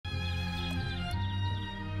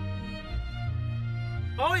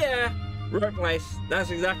Oh yeah, right place.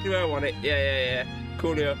 That's exactly where I want it. Yeah.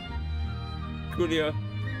 Coolio.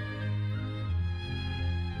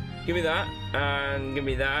 Give me that, and give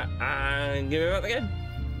me that, and give me that again.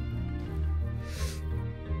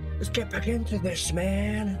 Let's get back into this,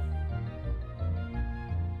 man.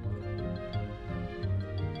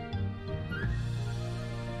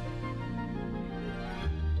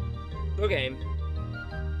 Thug aim.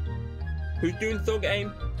 Who's doing thug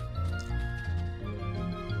aim?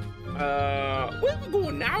 Where are we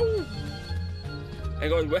going now? Hey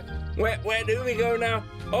guys, where do we go now?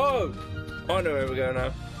 Oh, I know where we go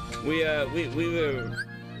now. We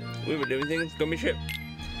were doing things. Gummy ship.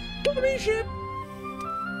 Gummy ship.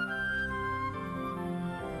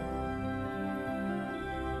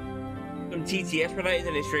 Some TTS related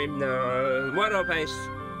in this stream. No. Why not, Pace?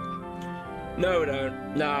 No, we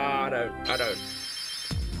don't. No, I don't.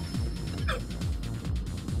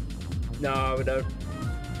 No, we don't.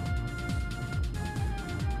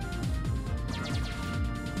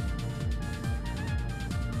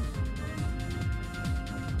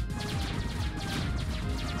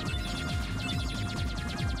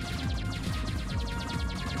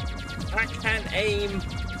 I can't aim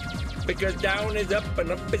because down is up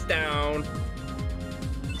and up is down.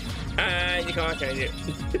 And you can't change it.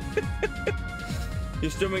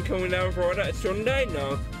 You're still coming down for that Sunday?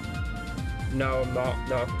 No. No, I'm not.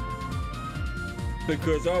 No.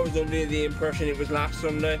 Because I was under the impression it was last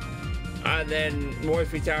Sunday. And then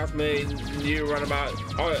wifey tells me you run about.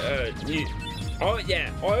 Oh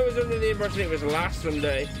yeah. I was under the impression it was last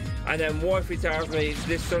Sunday. And then wifey tells me it's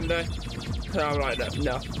this Sunday. So I'm like,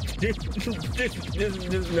 no.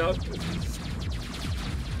 just no.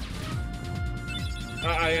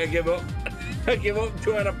 I give up. I give up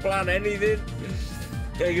trying to plan anything.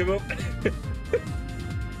 I give up.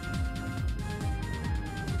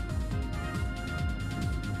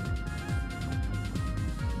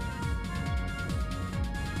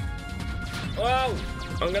 Whoa!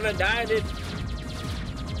 I'm gonna die, dude.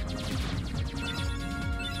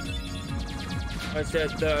 I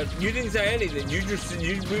said, you didn't say anything.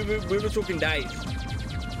 We were talking dates.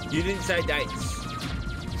 You didn't say dates.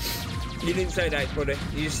 You didn't say dates, buddy.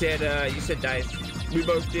 You said days. We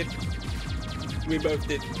both did. We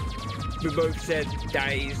both said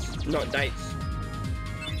days, not dates.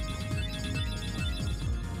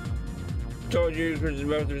 Told you because it's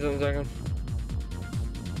about to be 1 second.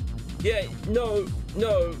 Yeah, no.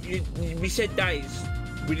 We said days.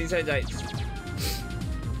 We didn't say dates.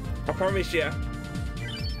 I promise you.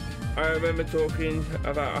 I remember talking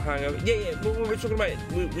about a hangover. Yeah. What we were talking about,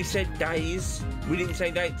 we said days. We didn't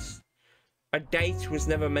say dates. A date was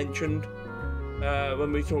never mentioned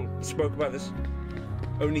when we spoke about this.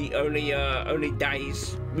 Only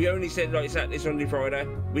days. We only said like Saturday, Sunday, Friday.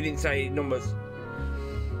 We didn't say numbers.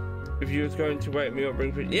 If you was going to wake me up,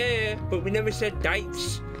 bring food. Yeah, but we never said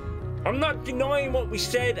dates. I'm not denying what we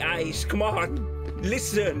said, Ace. Come on,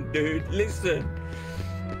 listen, dude. Listen.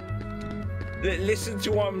 Listen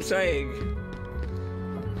to what I'm saying.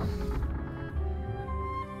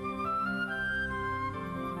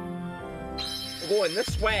 Going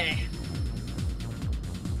this way.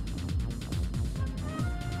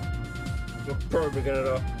 We're probably gonna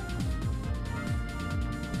die.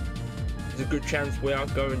 There's a good chance we are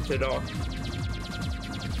going to die.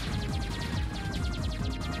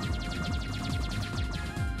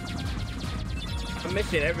 I'm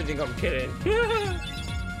missing everything, I'm kidding.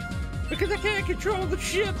 Because I can't control the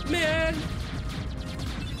ship, man.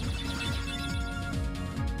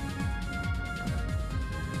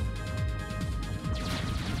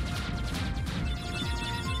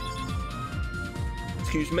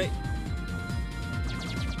 Excuse me.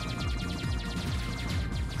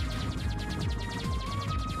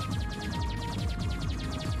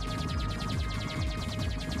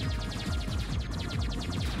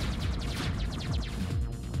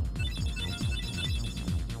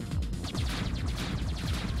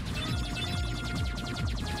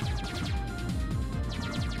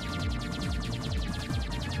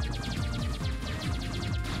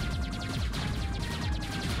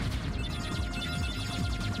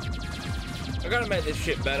 I gotta make this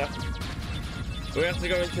shit better. We have to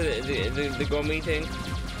go into the goal meeting.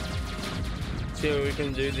 See if we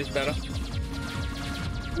can do this better.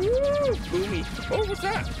 Woo! Boomy. Oh, what's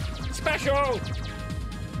that? Special!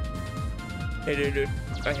 Hey, dude.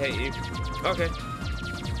 I hate you. Okay.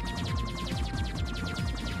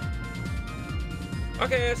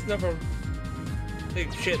 Okay, that's no problem.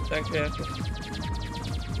 Big shit, thanks, yeah.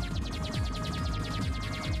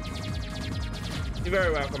 You're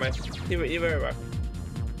very welcome, mate. You're very welcome.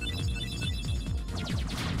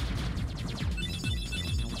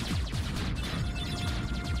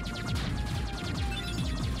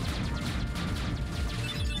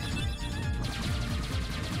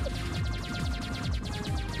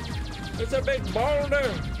 It's a big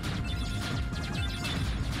boulder.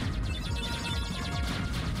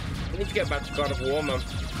 We need to get back to God of War, man.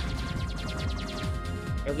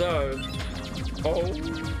 Although, oh,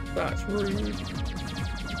 that's rude.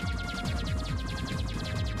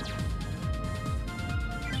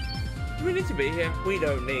 We need to be here. We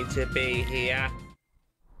don't need to be here.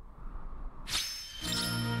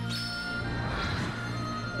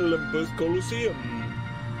 Olympus Coliseum.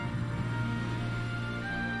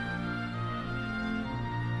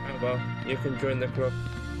 Oh well, you can join the club.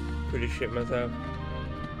 Pretty shit myself.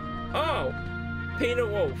 Oh! Peanut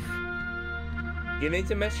Wolf. You need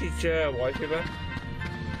to message wifey back.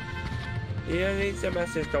 You need to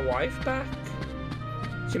message the wife back.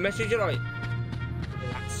 She messaged you like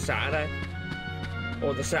last Saturday.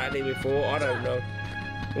 Or the Saturday before, I don't know.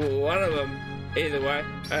 One of them. Either way,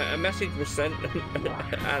 a message was sent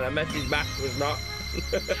and a message back was not.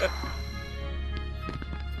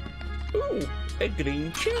 Ooh, a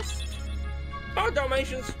green chest. Oh,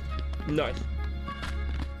 Dalmatians. Nice.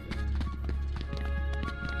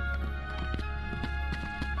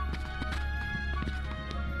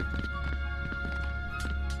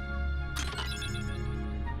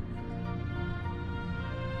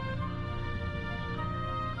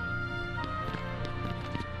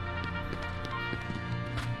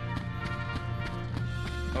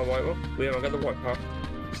 Oh, white one? We haven't got the white part.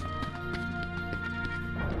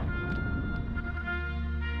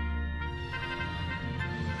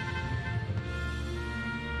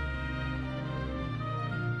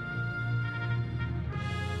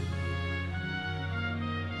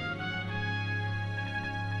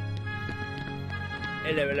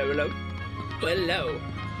 Hello, hello, hello. Hello.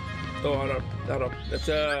 Oh, hold on, hold on. Let's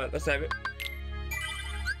save it.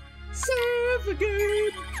 Save the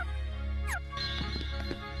game.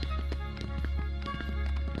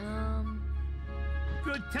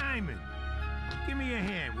 Good timing. Give me a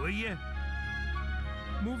hand, will you?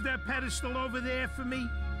 Move that pedestal over there for me.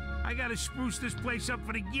 I gotta spruce this place up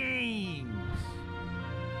for the games.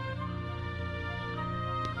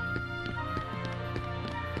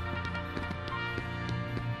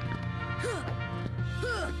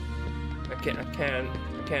 I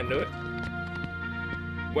can't do it.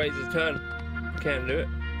 Wait his turn. Can't do it.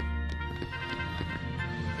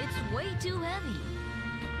 It's way too heavy.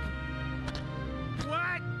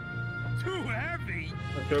 What? Too heavy?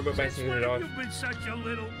 I'm sure about Since basically when it have off. you been such a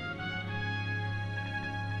little...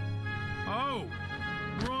 Oh,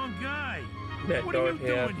 wrong guy. Yeah, What are you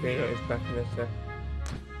yeah, doing Peanut here? is back in this.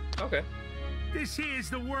 Okay. This here's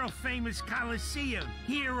the world-famous Coliseum,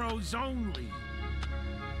 heroes only.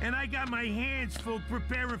 And I got my hands full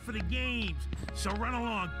preparing for the games, so run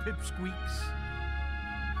along, pipsqueaks.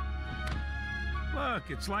 Look,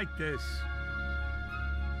 it's like this.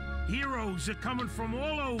 Heroes are coming from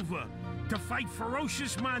all over to fight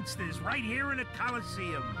ferocious monsters right here in the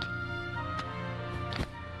Coliseum.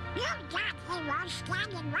 You've got heroes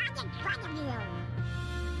standing right in front of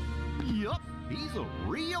you. Yup, he's a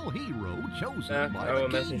real hero chosen by I will the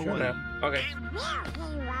message King her Blade. now. Okay. And we're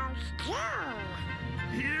heroes too.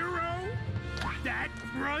 Hero? That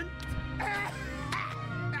grunt?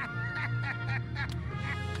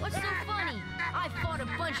 What's so funny? I fought a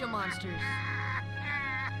bunch of monsters.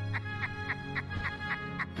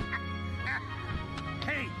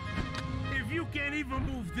 Hey, if you can't even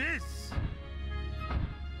move this,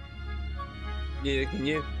 Neither can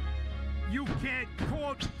you. you can't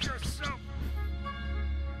call yourself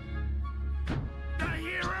the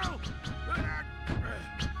hero.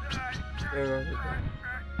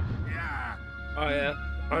 Yeah. Oh yeah.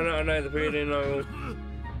 I know the feeling.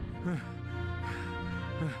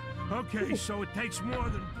 Okay, so it takes more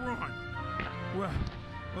than brawn.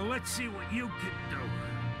 Well, let's see what you can do.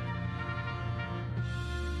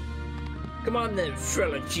 Come on then,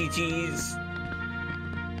 Thriller GTs.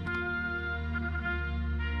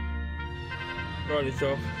 Right, it's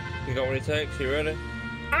off. You got what it takes. You ready?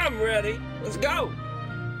 I'm ready. Let's go.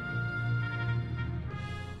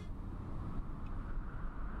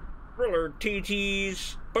 Thriller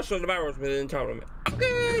TTs. Bustle the barrels within time limit.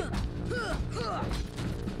 Okay.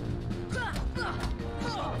 Come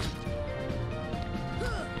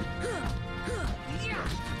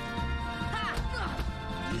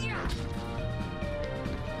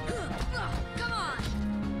on!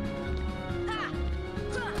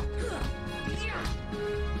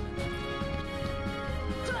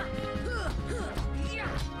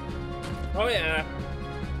 Oh yeah.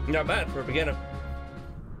 Not bad for a beginner.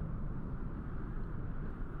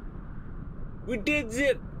 We did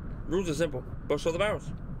it. Rules are simple. Bustle the barrels.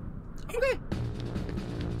 Okay.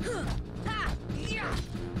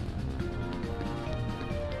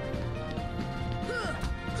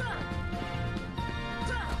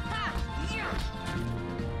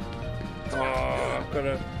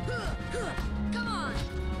 gonna. Come on.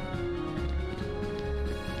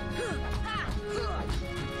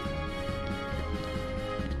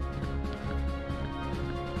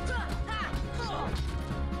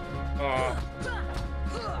 Oh.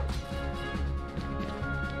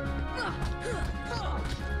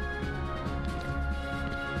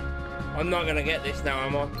 I'm not gonna get this now,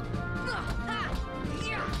 am I?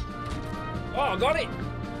 Oh, I got it!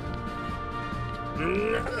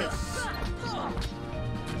 Nice.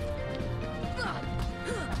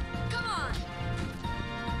 Come on.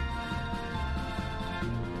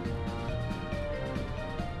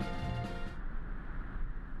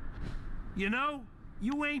 You know,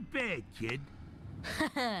 you ain't bad, kid.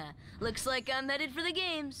 Looks like I'm headed for the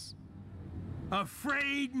games.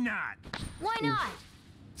 Afraid not. Why not?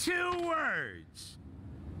 2 words.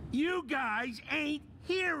 You guys ain't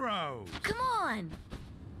heroes. Come on.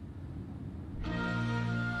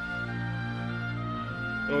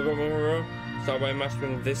 Start by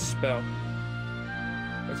mastering this spell.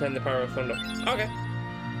 Attend the power of thunder. Okay.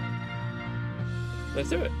 Let's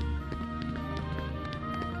do it.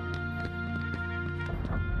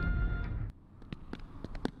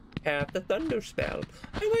 Have the thunder spell.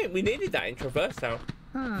 Oh wait, we needed that intro first now.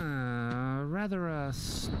 Rather a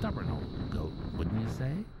stubborn old goat, wouldn't you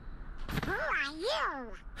say? Who are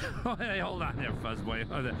you? Oh, hey, hold on there, Fuzzboy.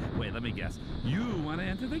 Wait, let me guess. You want to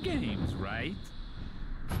enter the games, right?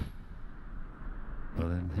 Well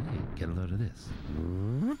then, hey, get a load of this.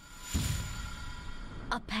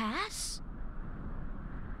 A pass?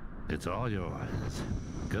 It's all yours.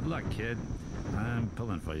 Good luck, kid. I'm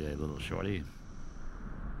pulling for you, little shorty.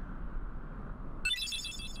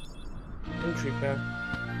 Entry pair.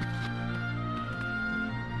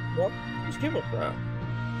 What? Just give up that.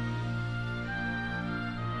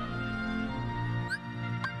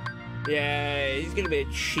 Yeah, he's gonna be a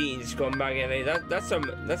cheating scumbag, isn't he? That's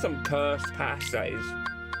some cursed pass, that is.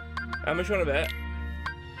 How much you want to bet?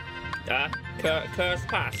 Ah, cursed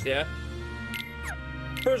pass, yeah?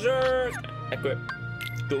 Berserk! Equip.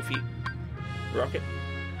 Goofy. Rocket.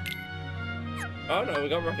 Oh no, we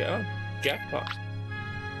got rocket on. Jackpot.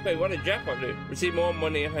 Wait, what did jackpot do? Receive more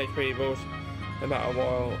money and HP balls no matter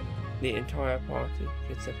while the entire party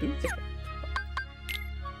gets a boost effect.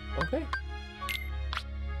 Okay.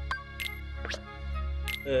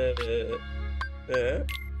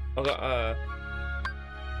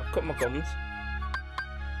 I've cut my gums.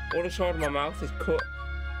 All the side of my mouth is cut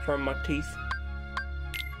from my teeth.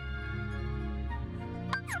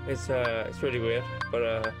 It's really weird, but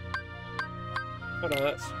it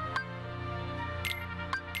hurts.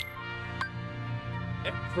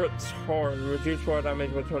 Efforts hard, reduce fire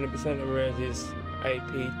damage by 20% and raises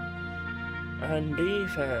AP and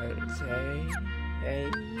defense, hey.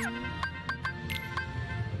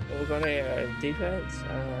 We're gonna defense,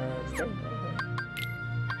 strength.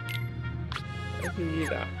 I'll give you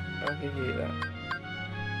that.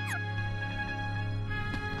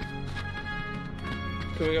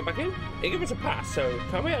 Can we go back in? They give us a pass, so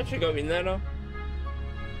can we actually go in there now?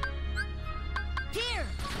 Here.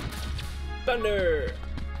 Thunder!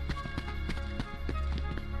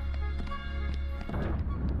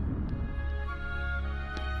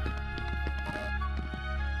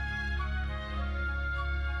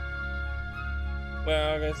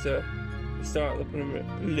 Well, I guess start the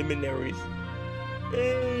preliminaries.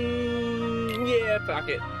 Yeah, fuck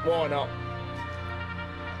it. Why not?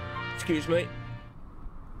 Excuse me.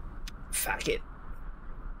 Fuck it.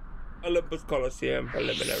 Olympus Coliseum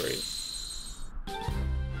preliminaries.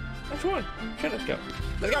 That's one. Okay, let's go.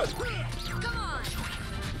 Let's go. Come on.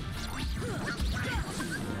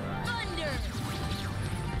 Thunder.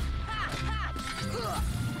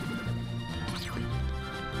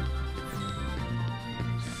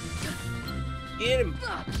 Get him.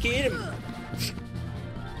 Get him.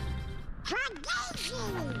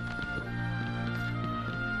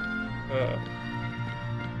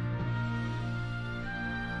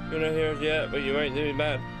 You're not here yet, but you ain't doing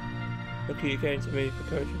bad. Look who you came to me for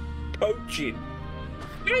coaching. Coaching?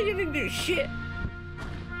 Yeah, you didn't do shit.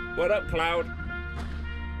 What up, Cloud?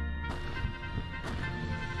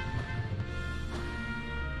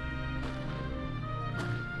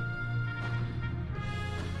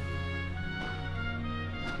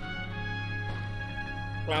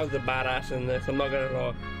 Cloud's a badass in this, I'm not gonna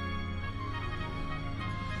lie.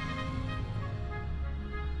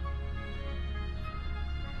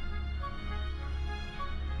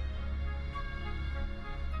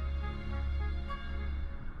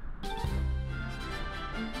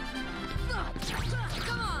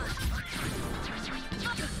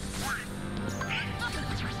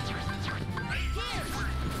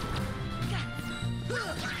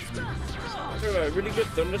 of a really good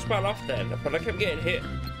thunder spell off then, but I kept getting hit.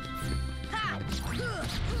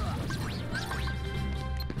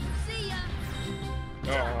 See ya.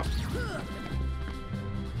 Oh.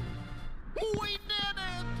 We did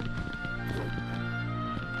it!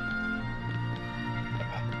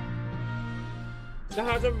 So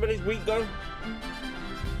how's everybody's week going?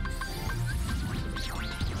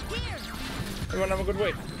 Here. Everyone have a good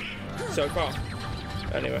week? So far.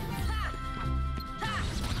 Anyway.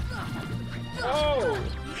 Oh!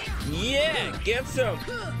 Yeah! Get some!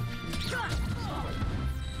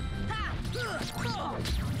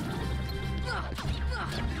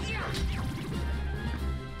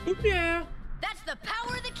 Oop, yeah! That's the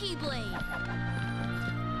power of the Keyblade.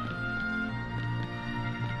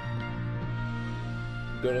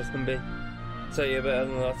 Good as can be. So you're better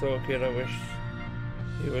than I thought, kid. I wish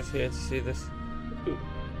he was here to see this. Ooh.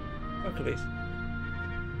 Look at this.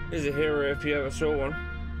 He's a hero if you ever saw one.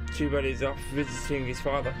 Too bad he's off visiting his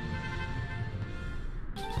father.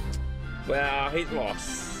 Well, he's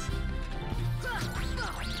lost.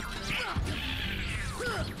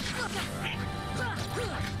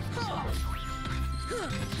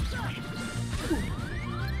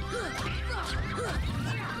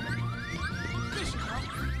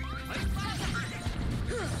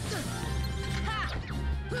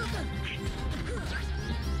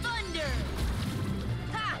 Thunder.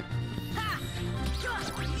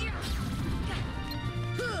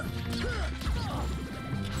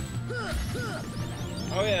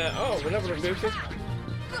 Oh yeah, oh, we're never gonna go for.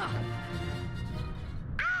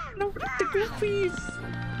 No, the goofies!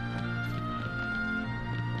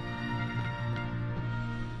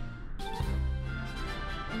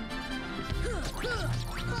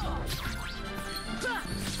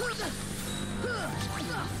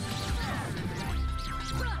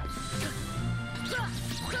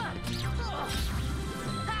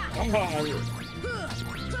 Oh,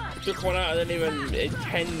 took one out and didn't even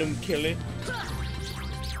intend them killing.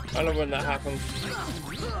 I love when that happens.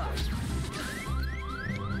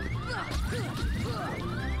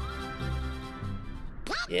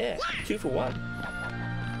 Yeah, 2 for 1.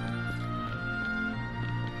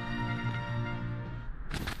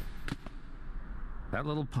 That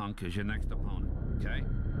little punk is your next opponent, okay?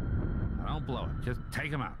 Now don't blow it. Just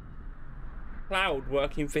take him out. Cloud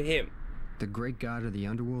working for him. The great god of the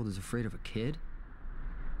underworld is afraid of a kid?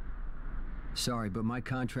 Sorry, but my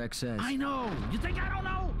contract says... I know! You think I don't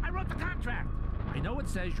know? I wrote the contract! I know it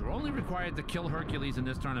says you're only required to kill Hercules in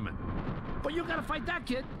this tournament. But you gotta fight that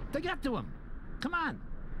kid to get to him. Come on.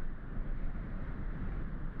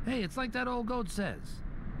 Hey, it's like that old goat says.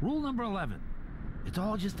 Rule number 11. It's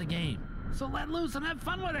all just a game. So let loose and have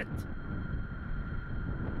fun with it.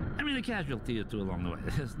 I mean, a casualty or two along the way.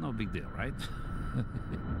 It's no big deal, right?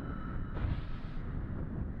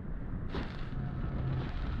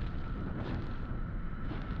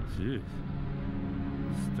 Jeez.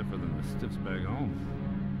 Stiffer than the stiffs back home.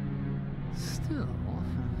 Still,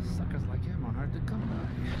 suckers like him are hard to come by.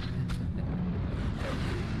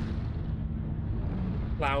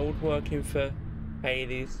 Cloud working for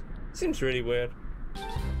Hades. Seems really weird.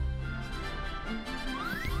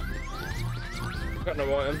 Got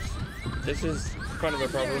no items. This is kind of a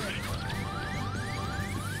problem.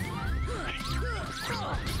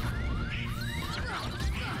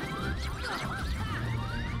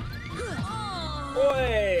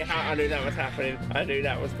 Oi! I knew that was happening. I knew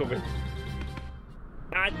that was coming.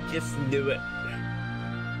 I just knew it.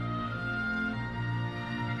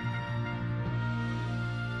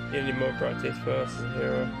 You need more practice first as a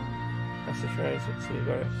hero. That's the phrase, so you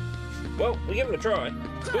got it. Well, we give it a try.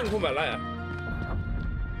 We can come back later.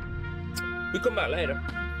 We come back later.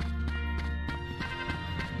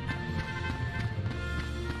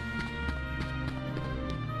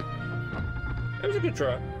 It was a good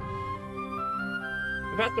try.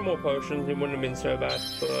 If I had some more potions, it wouldn't have been so bad,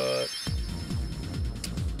 but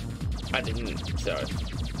I didn't, so.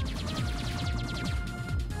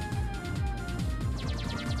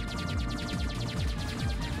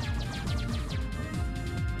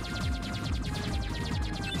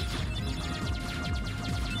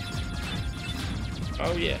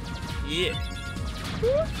 Oh yeah, yeah.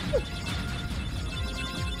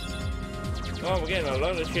 Oh, we're getting a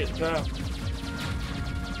lot of shit now.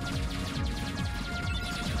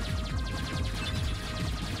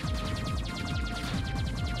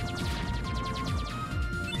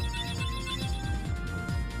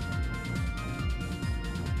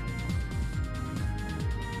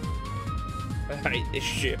 I hate this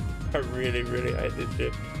ship. I really, really hate this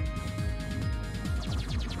ship.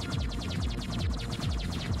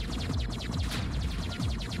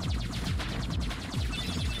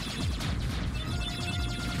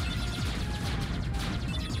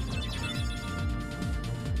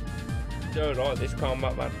 don't like this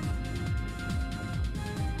combat, man.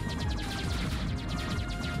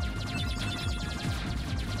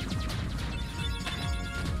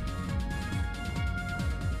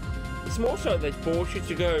 It's more so they force you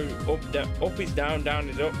to go up is down, down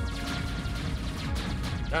is up.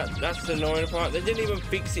 That's the annoying part. They didn't even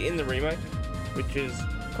fix it in the remake, which is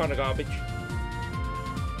kind of garbage.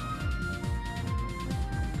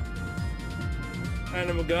 Kind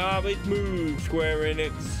of a garbage move, Square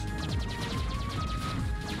Enix.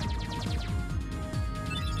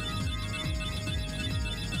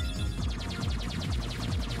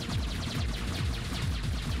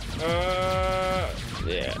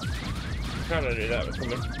 Yeah. Kind of knew that was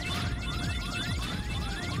coming.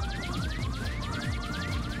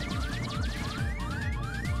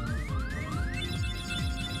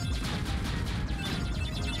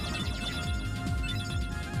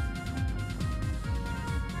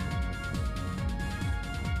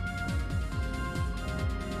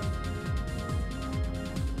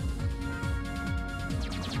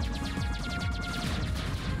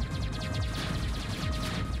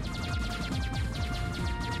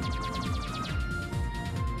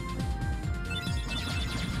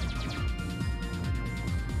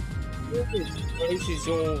 This is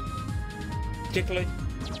all tickly,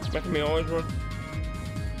 making my eyes run.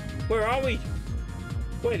 Where are we?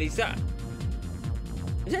 Wait, is that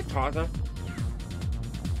Tarzan?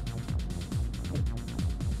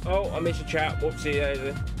 Oh, I missed a chat. Whoopsie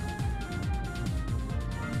daisy.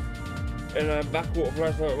 In a backwater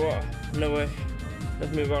place like what? No way.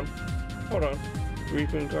 Let's move on. Hold on.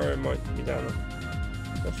 Reaper and Corey might be down there.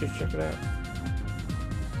 Let's just check it out.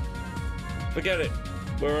 Forget it.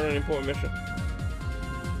 We're on an important mission.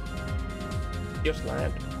 Just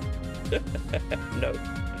land. No.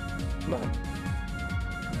 Come on.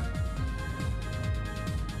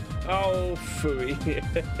 Oh, phooey.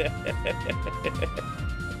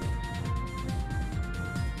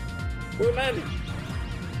 We're landing.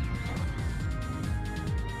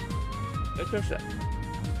 Let's push that.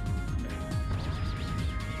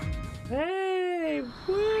 Hey,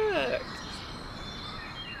 what?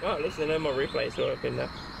 Oh, listen, no more replays all up in there.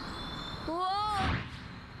 Whoa!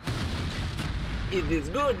 It is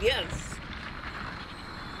good, yes.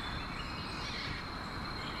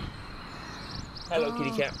 Hello,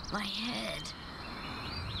 kitty cat. My head.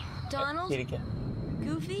 Donald? Kitty cat.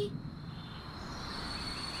 Goofy?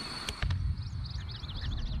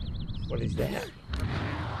 What is that?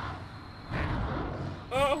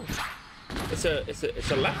 Oh! It's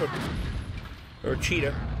a leopard. Or a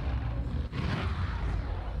cheetah.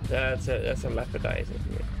 That's a leopard, isn't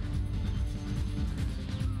it?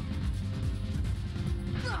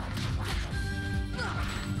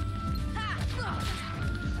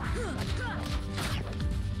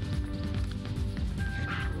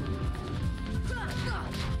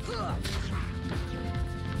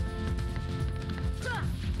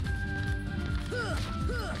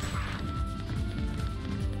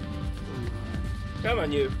 Come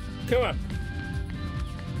on, you. Come on.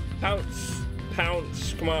 Pounce.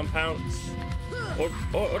 Pounce. Come on, pounce.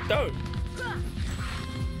 Or don't.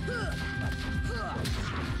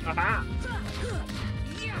 Aha.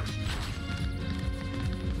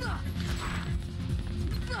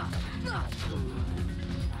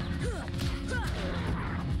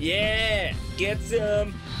 Yeah. Get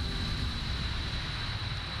some.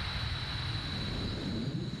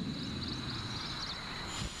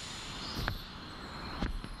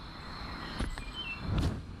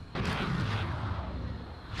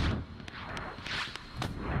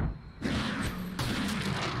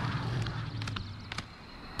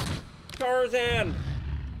 Tarzan!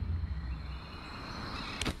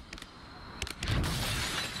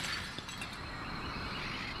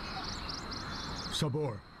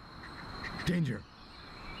 Sabor. Danger.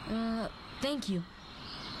 Thank you.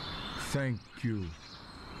 Thank you.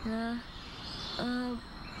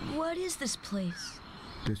 What is this place?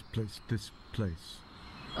 This place.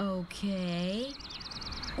 Okay.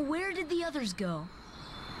 Where did the others go?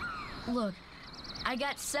 Look, I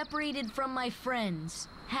got separated from my friends.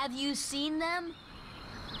 Have you seen them?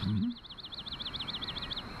 Hmm?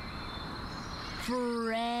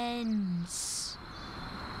 Friends.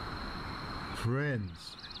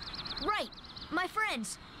 Friends. Right, my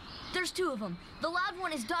friends. There's two of them. The loud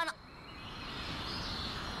one is Donald.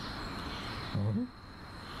 Huh?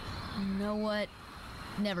 You know what?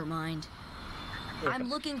 Never mind. I'm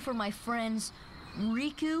looking for my friends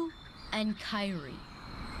Riku and Kairi.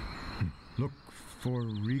 Look for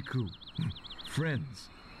Riku. Friends.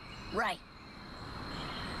 Right.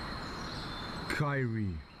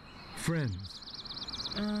 Kairi. Friends.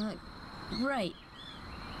 Right.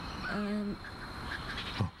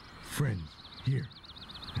 Oh, friends, here.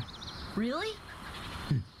 Really?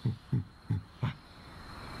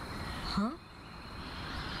 Huh?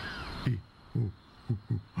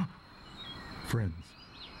 Friends,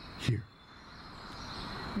 here.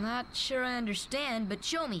 Not sure I understand, but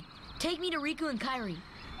show me. Take me to Riku and Kairi.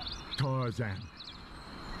 Tarzan.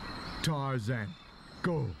 Tarzan,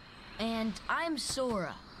 go. And I'm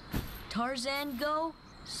Sora. Tarzan go,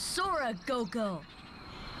 Sora go.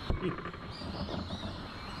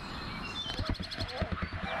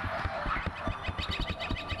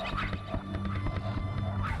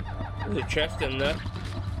 There's a chest in there.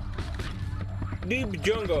 Deep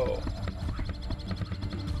jungle.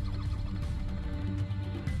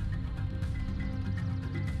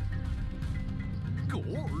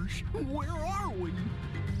 Gosh, where are we?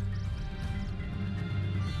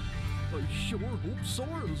 I sure hope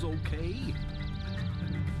Sora's okay.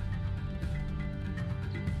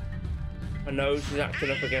 My nose is acting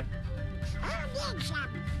up again.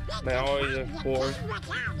 My eyes are bored.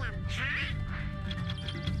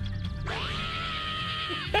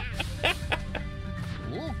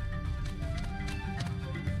 Oh,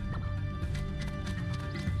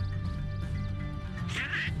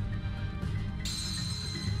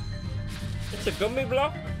 It's a gummy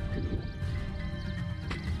block.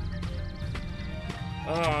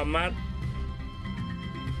 Oh man.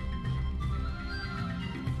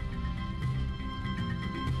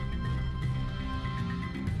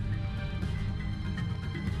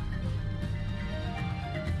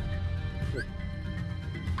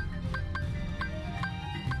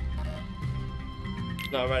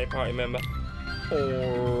 Not a very party member.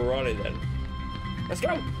 Alrighty then. Let's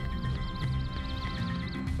go.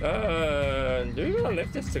 Do we want to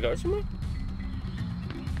lift this to go somewhere?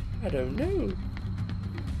 I don't know.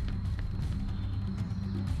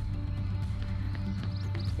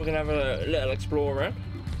 We're gonna have a little explore around.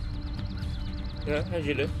 Yeah, as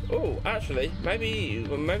you do. Oh, actually, maybe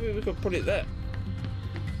we could put it there.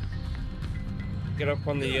 Get up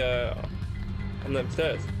on the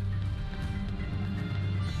stairs.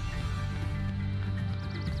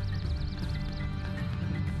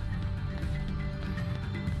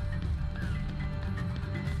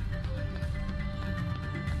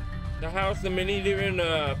 Now, how's the mini doing,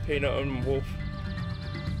 Peanut and Wolf?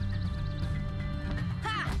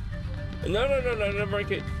 No, don't break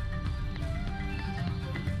it.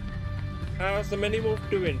 How's the mini Wolf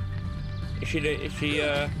doing? Is she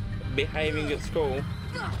behaving at school?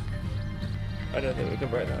 I don't think we can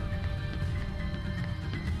break that.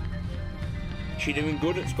 Is she doing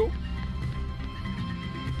good at school?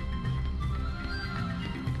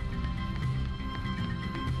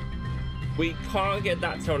 We can't get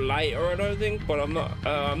that till later, I don't think, but I'm not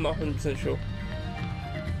 100% sure.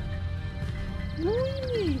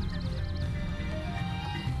 Whee!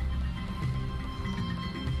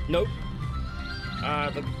 Nope.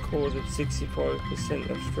 The cause of 65%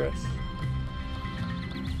 of stress.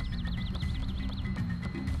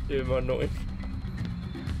 Doing annoying.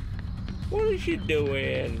 What is she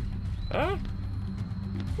doing? Huh?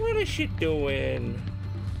 What is she doing?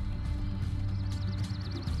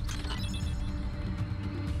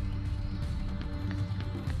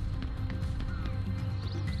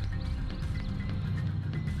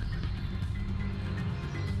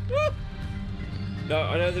 No,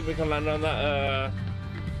 I don't think we can land on that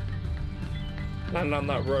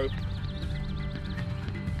rope.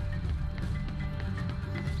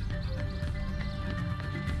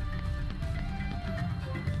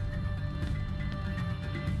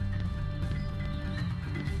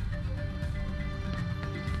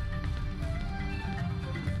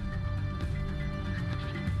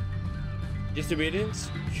 Disobedience,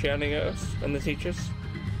 shouting at us and the teachers.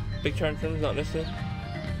 Big tantrums, not listening,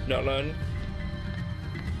 not learning.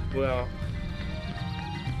 Well,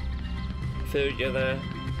 food, you're there.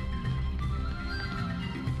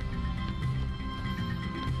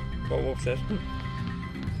 What Wolf said.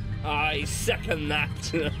 I second that.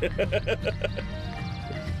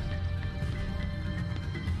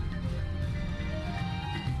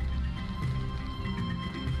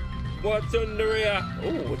 What's under here?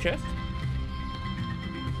 Oh, a chest.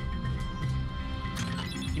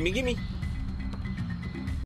 Gimme.